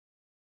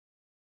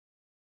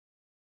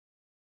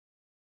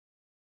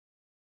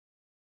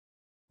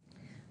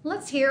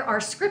Let's hear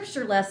our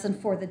scripture lesson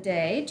for the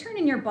day. Turn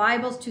in your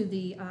Bibles to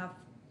the,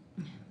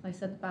 I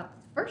said about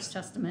the First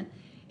Testament.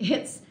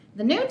 It's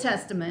the New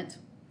Testament.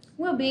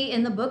 Will be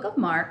in the book of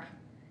Mark,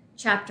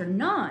 chapter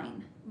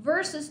 9,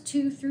 verses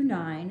 2 through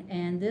 9,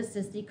 and this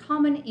is the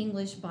Common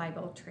English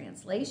Bible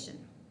translation.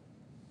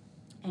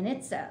 And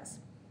it says,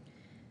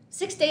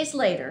 6 days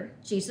later,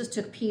 Jesus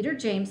took Peter,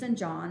 James, and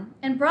John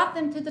and brought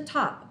them to the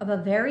top of a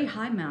very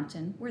high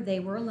mountain where they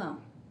were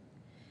alone.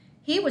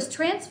 He was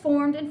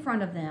transformed in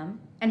front of them,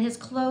 and his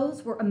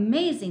clothes were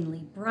amazingly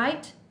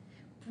bright,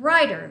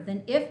 brighter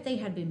than if they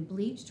had been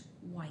bleached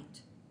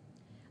white.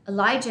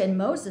 Elijah and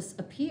Moses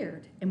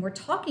appeared and were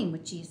talking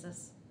with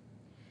Jesus.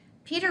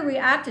 Peter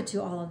reacted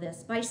to all of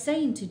this by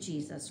saying to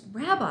Jesus,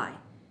 "Rabbi,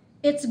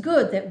 it's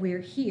good that we're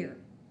here.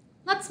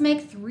 Let's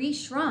make 3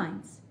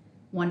 shrines,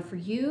 one for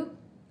you,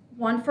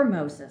 one for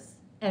Moses,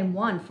 and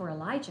one for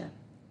Elijah."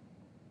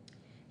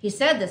 He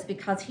said this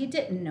because he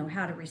didn't know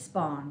how to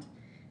respond,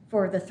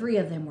 for the 3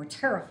 of them were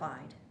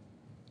terrified.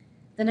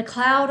 Then a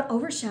cloud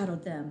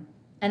overshadowed them,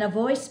 and a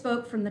voice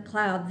spoke from the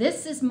cloud,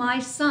 "This is my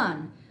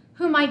son,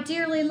 whom I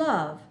dearly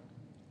love.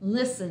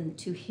 Listen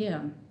to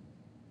him."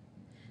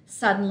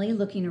 Suddenly,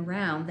 looking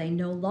around, they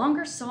no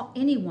longer saw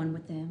anyone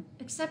with them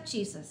except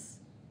Jesus.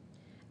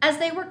 As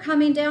they were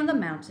coming down the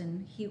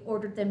mountain, he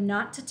ordered them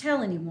not to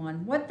tell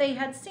anyone what they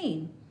had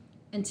seen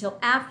until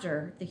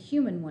after the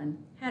human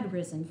one had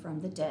risen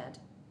from the dead.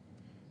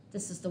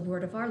 This is the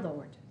word of our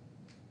Lord.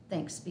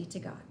 Thanks be to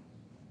God.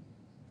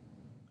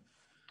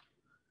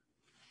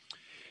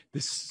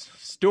 This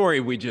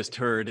story we just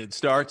heard, it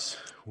starts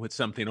with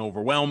something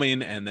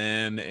overwhelming, and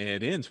then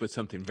it ends with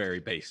something very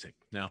basic.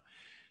 Now,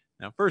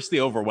 first, the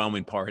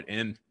overwhelming part.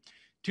 In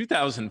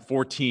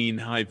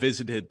 2014, I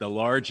visited the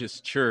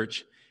largest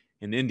church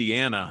in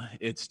Indiana.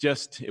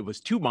 It was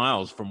 2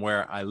 miles from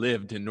where I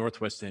lived in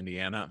Northwest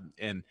Indiana,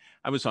 and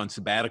I was on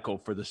sabbatical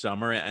for the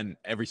summer, and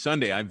every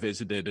Sunday I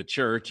visited a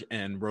church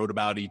and wrote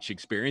about each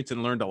experience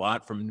and learned a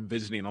lot from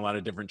visiting a lot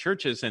of different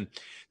churches. And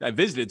I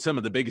visited some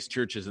of the biggest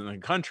churches in the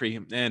country,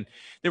 and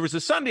there was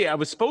a Sunday I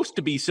was supposed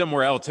to be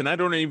somewhere else, and I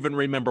don't even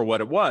remember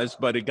what it was,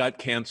 but it got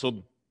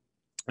canceled,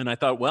 and I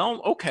thought,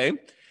 well, okay,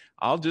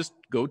 I'll just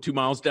go 2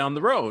 miles down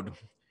the road.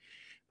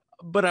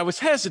 But I was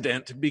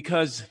hesitant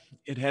because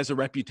it has a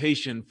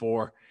reputation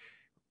for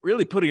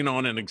really putting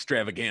on an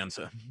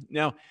extravaganza.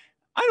 Now,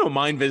 I don't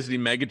mind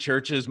visiting mega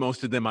churches.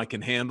 Most of them I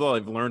can handle.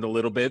 I've learned a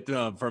little bit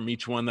from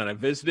each one that I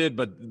visited,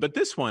 but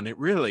this one,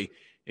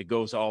 it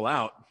goes all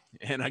out.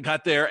 And I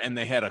got there and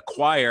they had a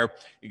choir.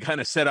 It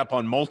kind of set up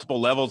on multiple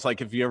levels,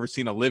 like if you ever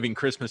seen a living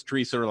Christmas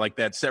tree, sort of like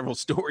that, several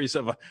stories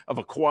of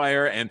a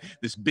choir, and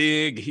this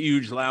big,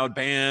 huge, loud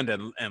band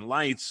and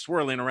lights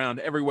swirling around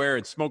everywhere,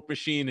 and smoke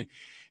machine.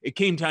 It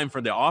came time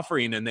for the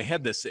offering, and they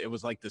had this, it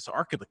was like this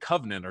Ark of the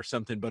Covenant or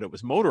something, but it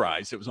was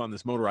motorized. It was on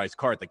this motorized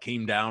cart that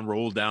came down,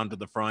 rolled down to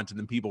the front, and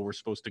then people were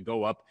supposed to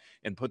go up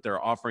and put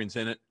their offerings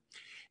in it.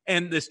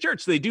 And this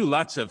church, they do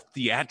lots of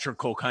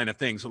theatrical kind of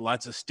things,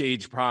 lots of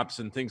stage props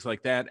and things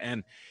like that.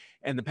 And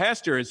the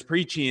pastor is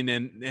preaching,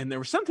 and there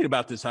was something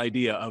about this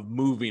idea of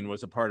moving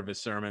was a part of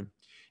his sermon.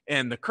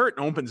 And the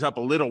curtain opens up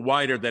a little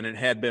wider than it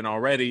had been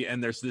already,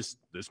 and there's this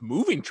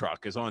moving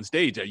truck is on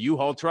stage. A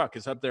U-Haul truck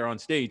is up there on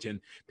stage,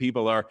 and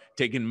people are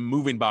taking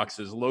moving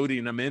boxes,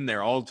 loading them in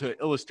there, all to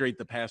illustrate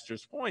the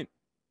pastor's point.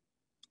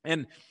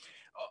 And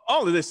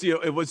all of this,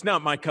 it was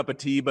not my cup of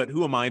tea, but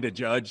who am I to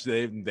judge?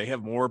 They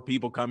have more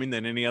people coming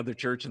than any other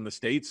church in the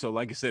state, so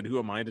like I said, who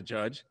am I to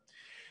judge?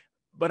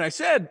 But I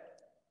said,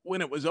 when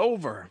it was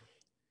over,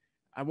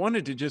 I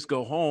wanted to just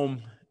go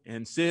home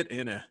and sit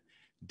in a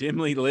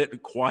dimly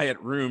lit, quiet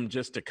room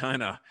just to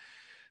kind of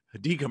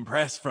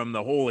decompress from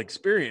the whole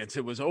experience.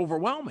 It was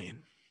overwhelming.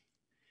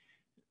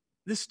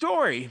 The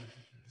story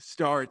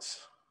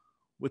starts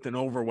with an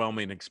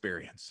overwhelming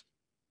experience.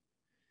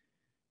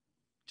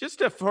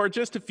 For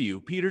just a few,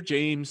 Peter,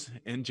 James,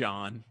 and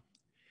John,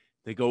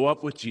 they go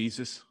up with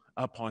Jesus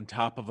up on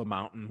top of a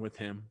mountain with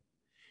him.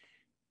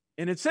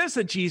 And it says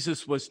that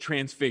Jesus was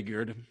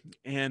transfigured,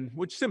 and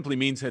which simply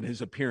means that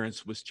his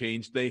appearance was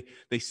changed. They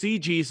see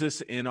Jesus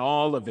in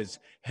all of his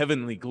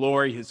heavenly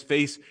glory. His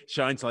face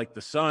shines like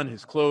the sun.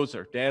 His clothes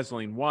are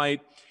dazzling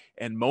white.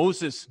 And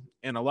Moses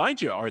and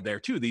Elijah are there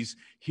too. These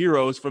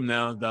heroes from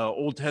the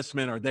Old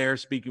Testament are there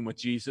speaking with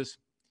Jesus.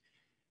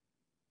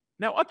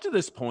 Now, up to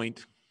this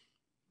point,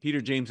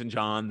 Peter, James, and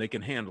John, they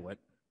can handle it.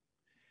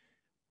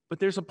 But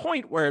there's a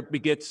point where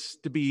it gets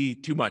to be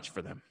too much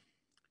for them.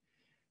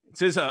 It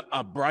says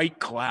a bright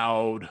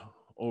cloud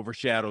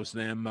overshadows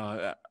them.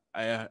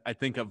 I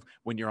think of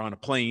when you're on a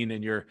plane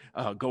and you're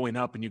going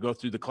up and you go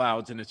through the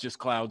clouds and it's just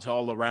clouds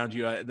all around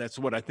you. That's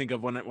what I think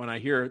of when I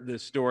hear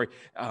this story.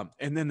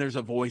 And then there's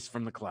a voice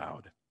from the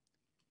cloud.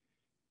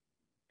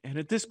 And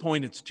at this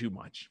point, it's too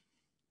much.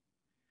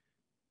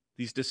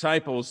 These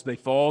disciples, they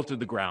fall to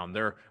the ground.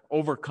 They're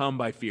overcome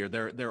by fear.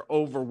 They're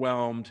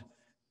overwhelmed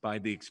by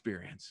the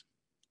experience.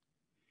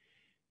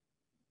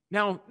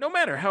 Now, no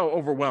matter how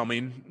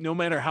overwhelming, no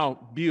matter how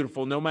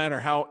beautiful, no matter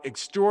how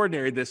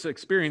extraordinary this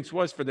experience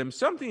was for them,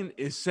 something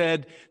is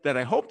said that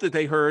I hope that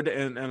they heard,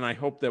 and I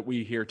hope that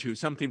we hear too.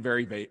 Something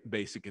very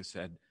basic is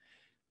said.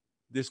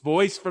 This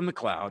voice from the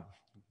cloud,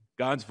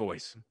 God's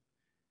voice,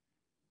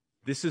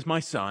 this is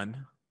my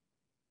son,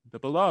 the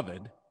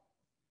beloved.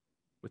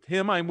 With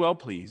him I'm well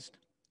pleased.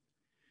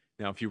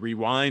 Now, if you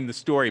rewind the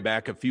story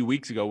back a few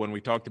weeks ago when we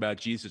talked about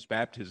Jesus'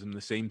 baptism,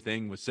 the same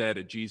thing was said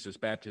at Jesus'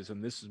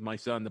 baptism. This is my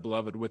son, the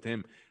beloved, with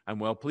him I'm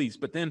well pleased.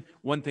 But then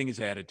one thing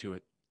is added to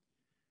it.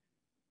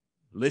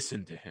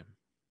 Listen to him.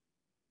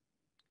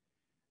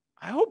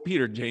 I hope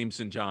Peter,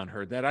 James, and John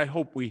heard that. I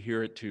hope we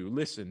hear it too.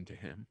 Listen to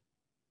him.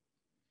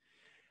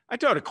 I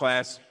taught a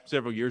class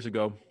several years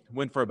ago,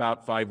 went for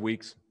about 5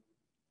 weeks,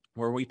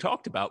 where we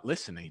talked about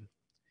listening.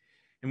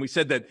 And we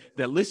said that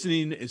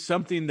listening is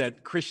something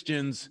that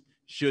Christians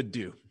should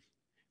do,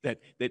 that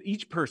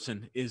each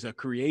person is a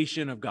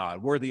creation of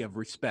God, worthy of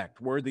respect,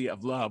 worthy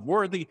of love,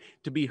 worthy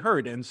to be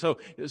heard. And so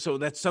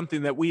that's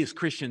something that we as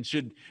Christians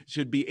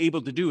should be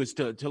able to do, is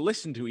to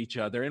listen to each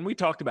other. And we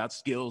talked about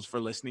skills for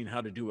listening,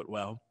 how to do it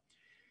well.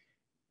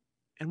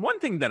 And one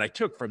thing that I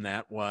took from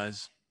that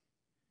was,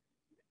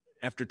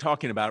 after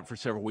talking about it for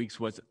several weeks,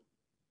 was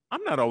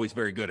I'm not always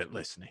very good at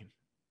listening.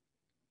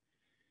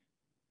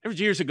 It was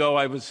years ago,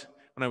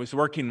 when I was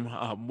working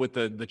with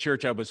the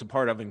church I was a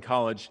part of in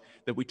college,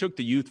 that we took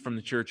the youth from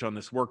the church on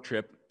this work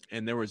trip,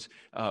 and there was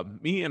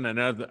me and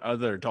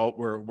another adult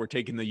were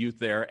taking the youth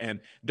there, and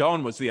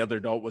Dawn was the other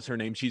adult, was her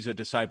name. She's a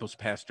disciples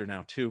pastor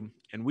now too,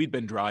 and we'd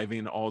been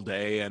driving all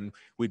day, and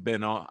we'd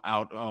been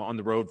out on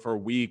the road for a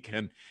week,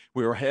 and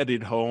we were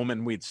headed home,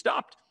 and we'd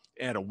stopped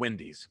at a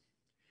Wendy's.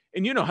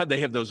 And you know how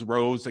they have those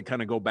rows that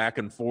kind of go back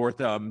and forth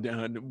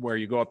where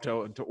you go up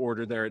to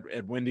order there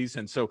at Wendy's.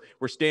 And so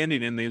we're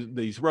standing in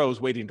these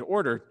rows waiting to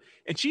order.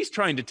 And she's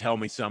trying to tell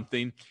me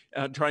something,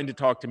 trying to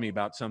talk to me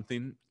about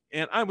something.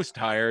 And I was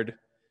tired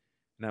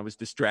and I was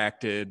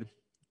distracted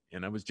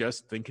and I was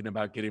just thinking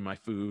about getting my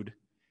food.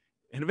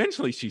 And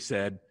eventually she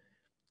said,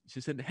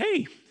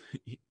 "Hey,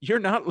 you're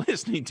not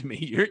listening to me.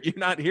 You're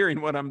not hearing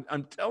what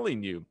I'm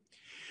telling you."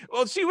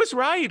 Well, she was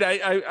right.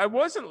 I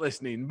wasn't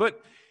listening, but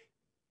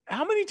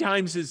how many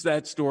times is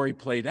that story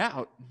played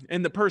out?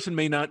 And the person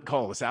may not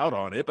call us out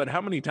on it, but how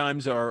many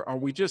times are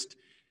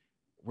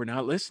we're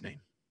not listening?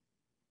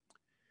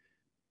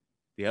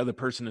 The other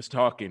person is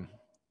talking.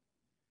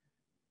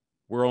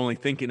 We're only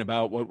thinking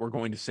about what we're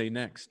going to say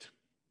next.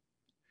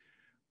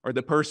 Or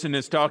the person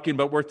is talking,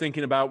 but we're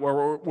thinking about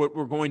what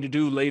we're going to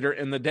do later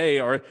in the day.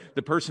 Or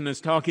the person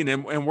is talking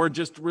and we're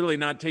just really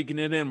not taking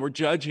it in. We're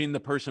judging the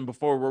person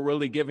before we're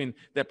really giving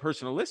that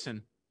person a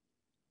listen.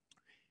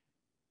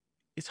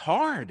 It's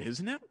hard,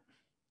 isn't it?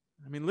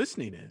 I mean,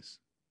 listening is.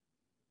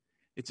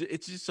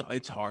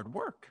 It's hard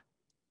work.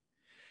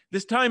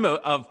 This time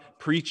of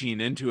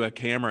preaching into a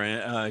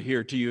camera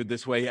here to you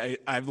this way,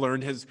 I've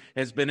learned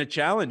has been a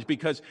challenge,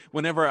 because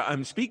whenever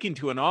I'm speaking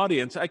to an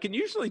audience, I can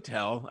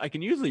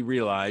usually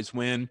realize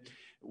when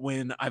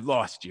I've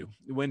lost you,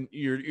 when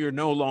you're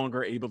no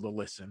longer able to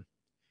listen.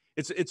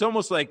 It's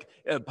almost like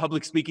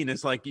public speaking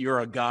is like you're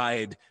a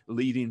guide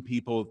leading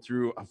people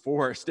through a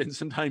forest, and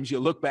sometimes you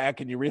look back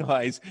and you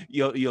realize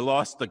you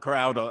lost the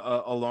crowd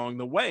along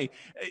the way.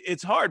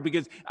 It's hard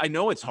because I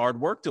know it's hard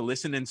work to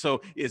listen, and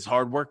so it's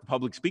hard work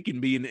public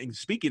speaking,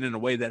 speaking in a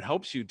way that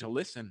helps you to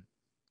listen.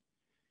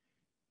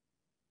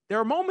 There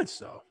are moments,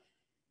 though,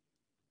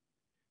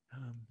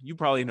 you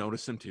probably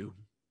notice them too,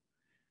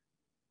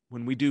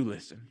 when we do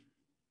listen.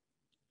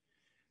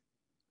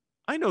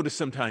 I notice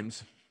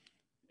sometimes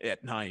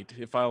at night,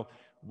 if I'll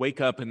wake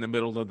up in the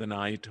middle of the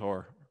night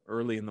or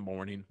early in the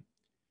morning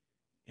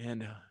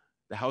and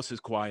the house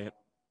is quiet,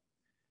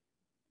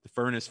 the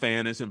furnace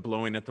fan isn't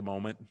blowing at the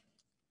moment,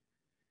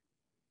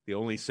 the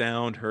only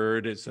sound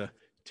heard is the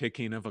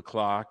ticking of a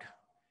clock.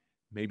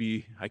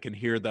 Maybe I can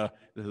hear the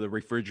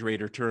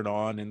refrigerator turn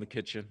on in the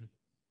kitchen.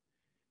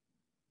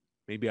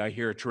 Maybe I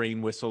hear a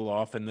train whistle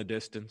off in the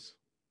distance.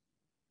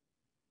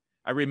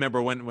 I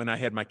remember when I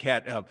had my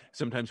cat,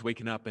 sometimes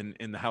waking up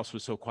and the house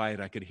was so quiet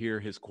I could hear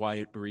his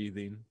quiet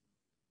breathing.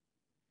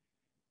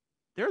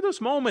 There are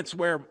those moments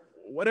where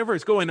whatever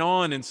is going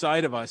on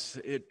inside of us,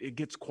 it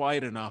gets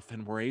quiet enough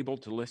and we're able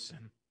to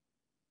listen.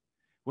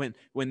 When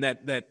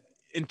that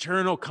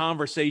internal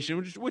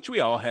conversation, which we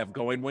all have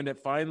going, when it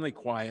finally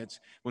quiets,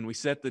 when we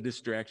set the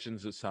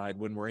distractions aside,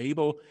 when we're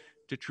able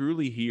to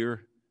truly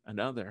hear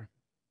another.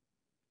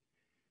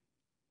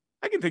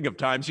 I can think of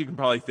times, you can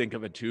probably think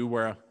of it too,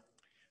 where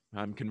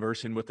I'm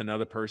conversing with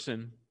another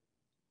person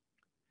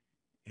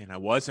and I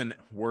wasn't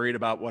worried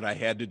about what I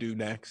had to do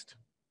next.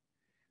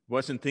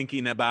 Wasn't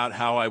thinking about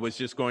how I was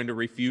just going to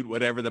refute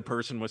whatever the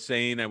person was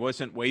saying. I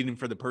wasn't waiting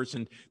for the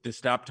person to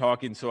stop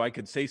talking so I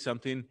could say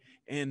something.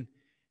 And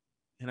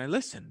I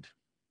listened.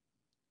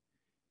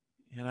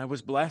 And I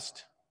was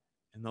blessed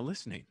in the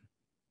listening.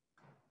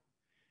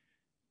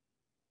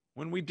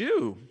 When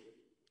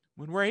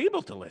we're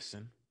able to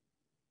listen,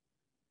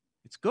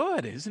 it's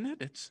good, isn't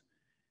it?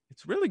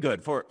 It's really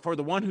good for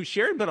the one who's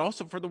sharing, but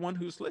also for the one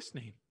who's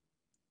listening.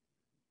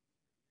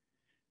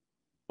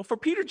 Well, for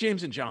Peter,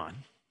 James, and John,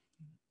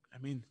 I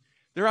mean,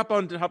 they're up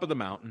on top of the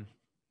mountain.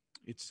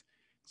 It's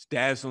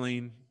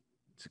dazzling.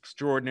 It's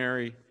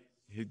extraordinary.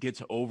 It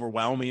gets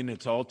overwhelming.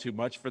 It's all too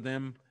much for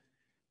them.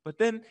 But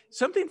then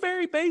something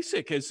very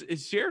basic is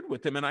shared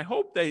with them, and I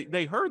hope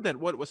they heard that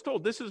what was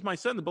told. This is my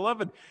son, the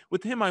beloved.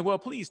 With him I well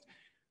pleased.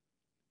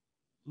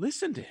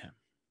 Listen to him.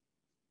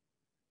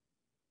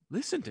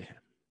 Listen to him.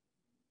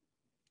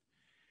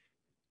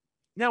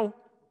 Now,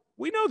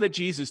 we know that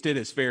Jesus did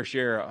his fair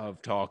share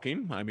of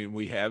talking. I mean,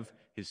 we have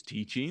his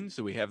teachings.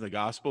 So we have the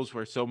Gospels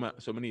where so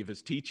many of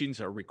his teachings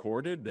are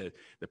recorded,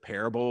 the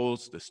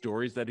parables, the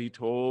stories that he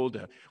told.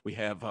 We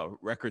have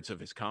records of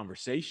his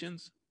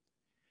conversations.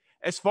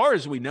 As far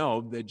as we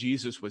know, that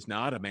Jesus was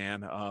not a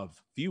man of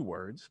few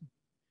words.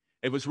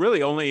 It was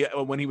really only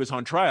when he was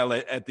on trial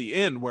at the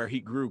end where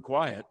he grew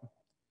quiet.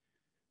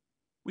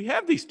 We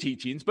have these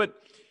teachings, but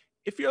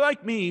if you're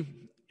like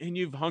me and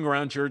you've hung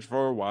around church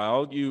for a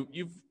while,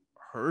 you've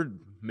heard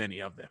many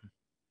of them.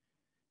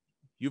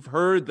 You've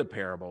heard the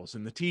parables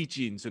and the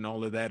teachings and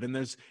all of that.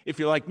 And if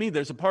you're like me,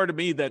 there's a part of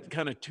me that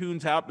kind of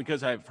tunes out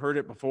because I've heard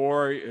it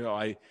before. You know,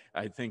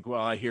 I think, well,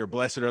 I hear,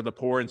 blessed are the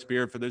poor in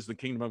spirit, for this is the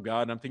kingdom of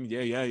God. And I'm thinking,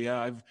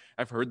 yeah,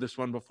 I've heard this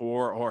one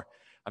before. Or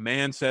a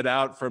man set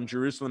out from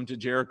Jerusalem to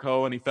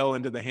Jericho, and he fell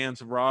into the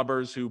hands of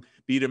robbers who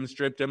beat him,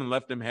 stripped him, and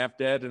left him half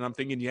dead. And I'm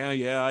thinking,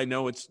 yeah, I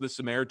know it's the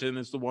Samaritan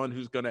is the one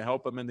who's going to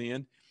help him in the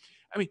end.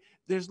 I mean,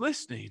 there's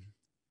listening,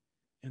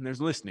 and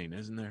there's listening,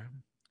 isn't there?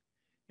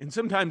 And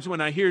sometimes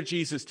when I hear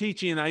Jesus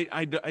teaching,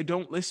 I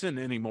don't listen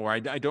anymore. I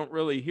don't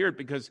really hear it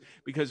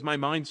because my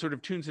mind sort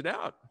of tunes it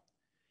out.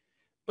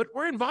 But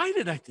we're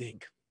invited, I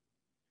think,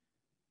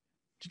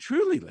 to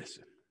truly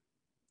listen.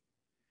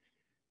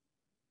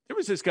 There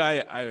was this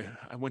guy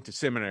I went to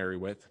seminary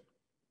with,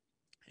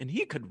 and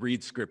he could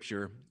read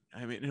scripture.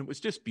 I mean, it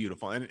was just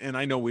beautiful. And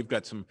I know we've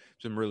got some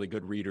really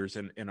good readers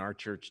in our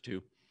church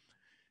too.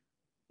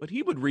 But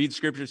he would read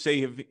scripture,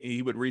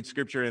 he would read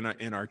scripture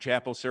in our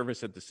chapel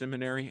service at the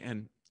seminary,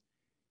 and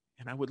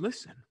I would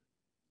listen.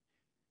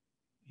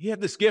 He had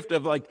this gift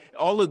of, like,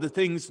 all of the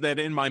things that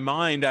in my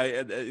mind,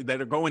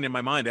 that are going in my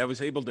mind, I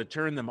was able to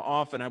turn them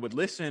off, and I would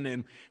listen.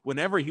 And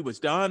whenever he was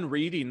done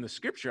reading the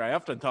scripture, I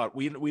often thought,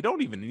 we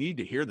don't even need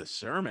to hear the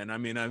sermon. I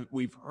mean,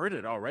 we've heard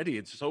it already.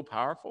 It's so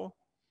powerful.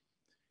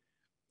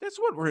 That's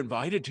what we're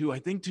invited to, I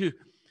think, to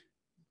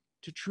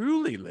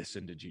truly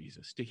listen to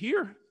Jesus, to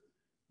hear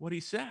what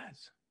he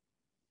says.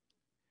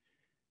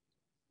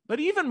 But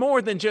even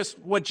more than just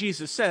what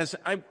Jesus says,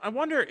 I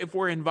wonder if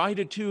we're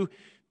invited to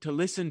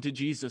listen to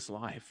Jesus'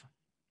 life.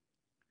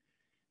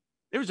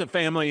 There was a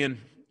family in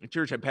a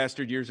church I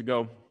pastored years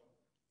ago.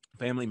 A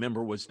family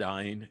member was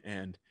dying,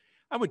 and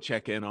I would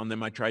check in on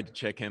them. I tried to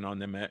check in on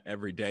them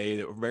every day.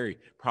 They were a very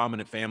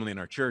prominent family in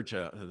our church.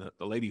 The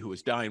lady who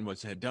was dying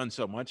had done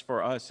so much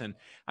for us, and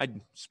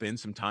I'd spend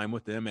some time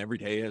with them every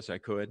day as I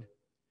could.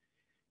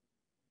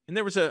 And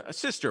there was a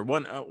sister.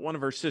 One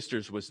of her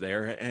sisters was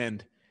there,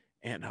 and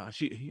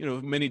she,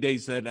 many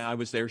days that I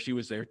was there, she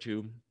was there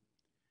too.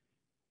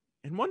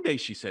 And one day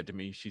she said to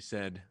me, she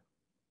said,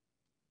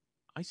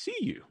 "I see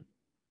you."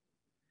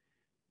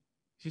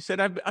 She said,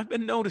 I've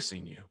been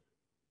noticing you.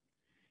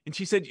 And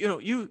she said,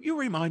 you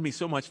remind me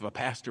so much of a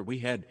pastor we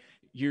had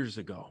years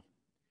ago,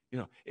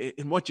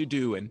 in what you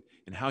do and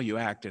how you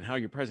act and how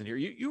you're present here.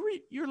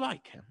 You're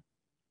like him.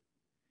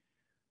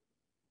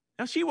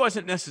 Now, she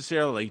wasn't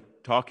necessarily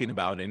talking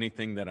about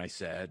anything that I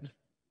said,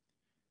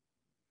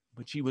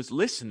 but she was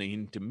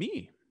listening to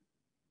me.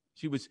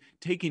 She was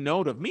taking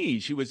note of me.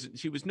 She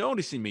was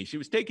noticing me. She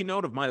was taking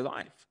note of my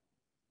life.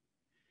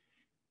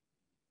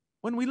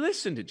 When we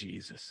listen to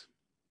Jesus,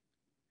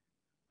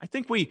 I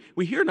think we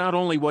hear not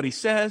only what he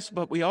says,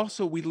 but we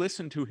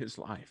listen to his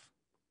life.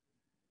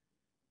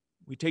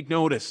 We take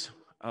notice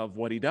of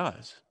what he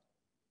does,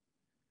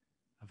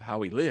 of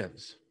how he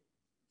lives,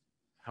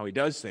 how he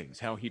does things,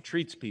 how he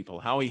treats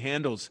people, how he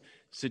handles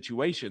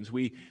situations.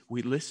 We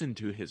listen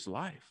to his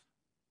life.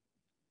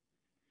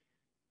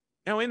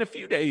 Now, in a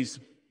few days,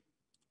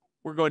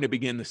 we're going to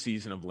begin the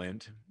season of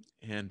Lent.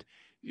 And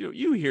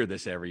you hear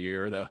this every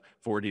year, the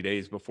 40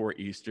 days before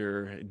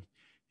Easter. And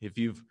if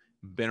you've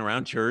been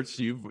around church,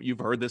 you've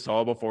heard this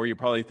all before. You're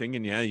probably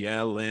thinking,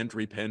 yeah, Lent,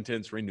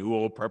 repentance,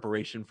 renewal,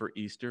 preparation for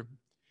Easter.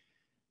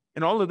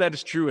 And all of that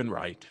is true and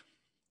right.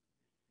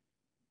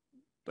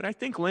 But I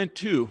think Lent,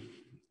 too,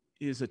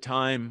 is a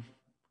time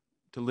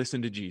to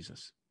listen to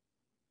Jesus.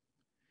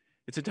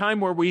 It's a time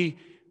where we,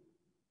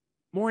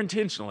 more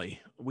intentionally,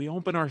 we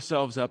open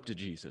ourselves up to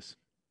Jesus.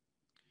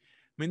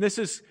 I mean, this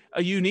is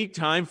a unique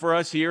time for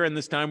us here in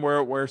this time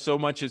where so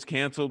much is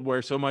canceled,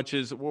 where so much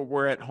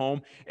we're at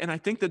home. And I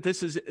think that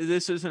this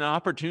is an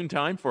opportune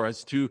time for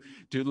us to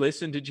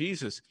listen to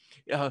Jesus.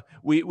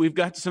 We've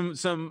got some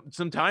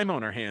time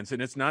on our hands,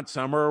 and it's not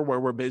summer where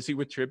we're busy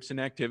with trips and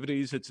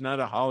activities. It's not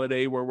a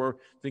holiday where we're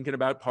thinking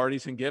about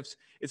parties and gifts.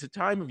 It's a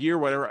time of year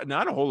where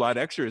not a whole lot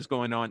extra is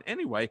going on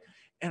anyway.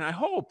 And I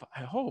hope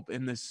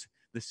in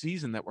the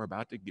season that we're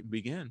about to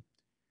begin,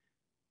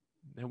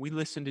 that we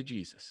listen to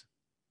Jesus.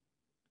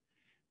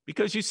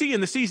 Because you see,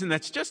 in the season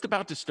that's just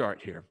about to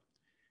start here,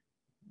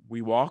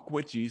 we walk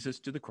with Jesus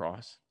to the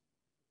cross,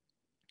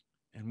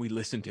 and we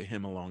listen to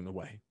him along the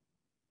way.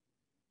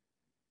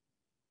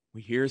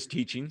 We hear his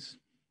teachings.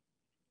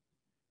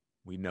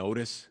 We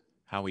notice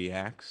how he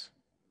acts.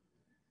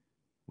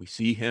 We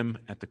see him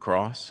at the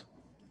cross.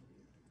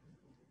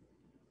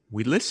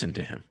 We listen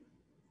to him.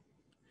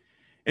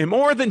 And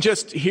more than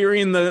just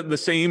hearing the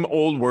same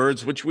old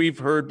words which we've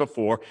heard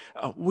before,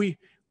 we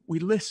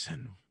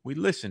listen. We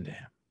listen to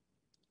him.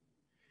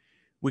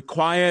 We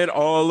quiet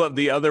all of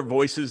the other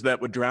voices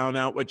that would drown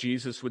out what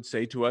Jesus would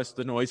say to us,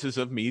 the noises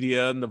of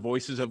media and the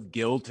voices of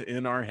guilt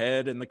in our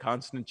head and the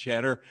constant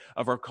chatter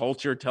of our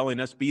culture telling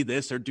us be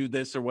this or do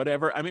this or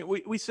whatever. I mean,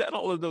 we set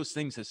all of those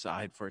things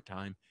aside for a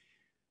time,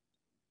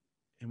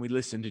 and we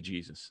listen to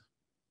Jesus.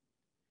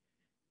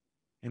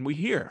 And we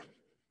hear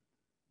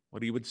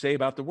what he would say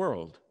about the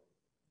world,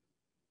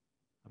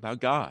 about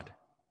God,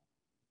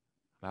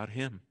 about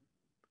him,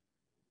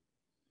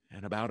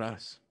 and about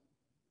us.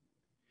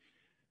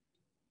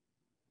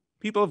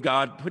 People of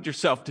God, put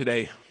yourself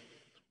today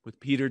with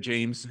Peter,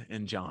 James,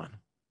 and John.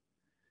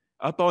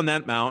 Up on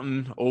that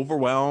mountain,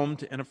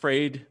 overwhelmed and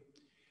afraid,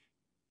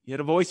 yet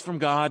a voice from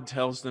God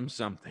tells them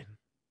something.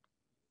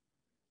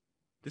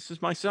 This is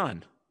my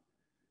son,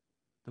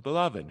 the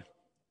beloved.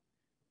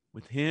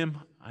 With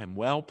him I am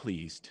well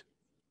pleased.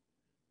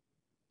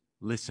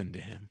 Listen to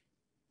him.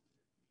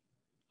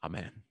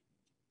 Amen.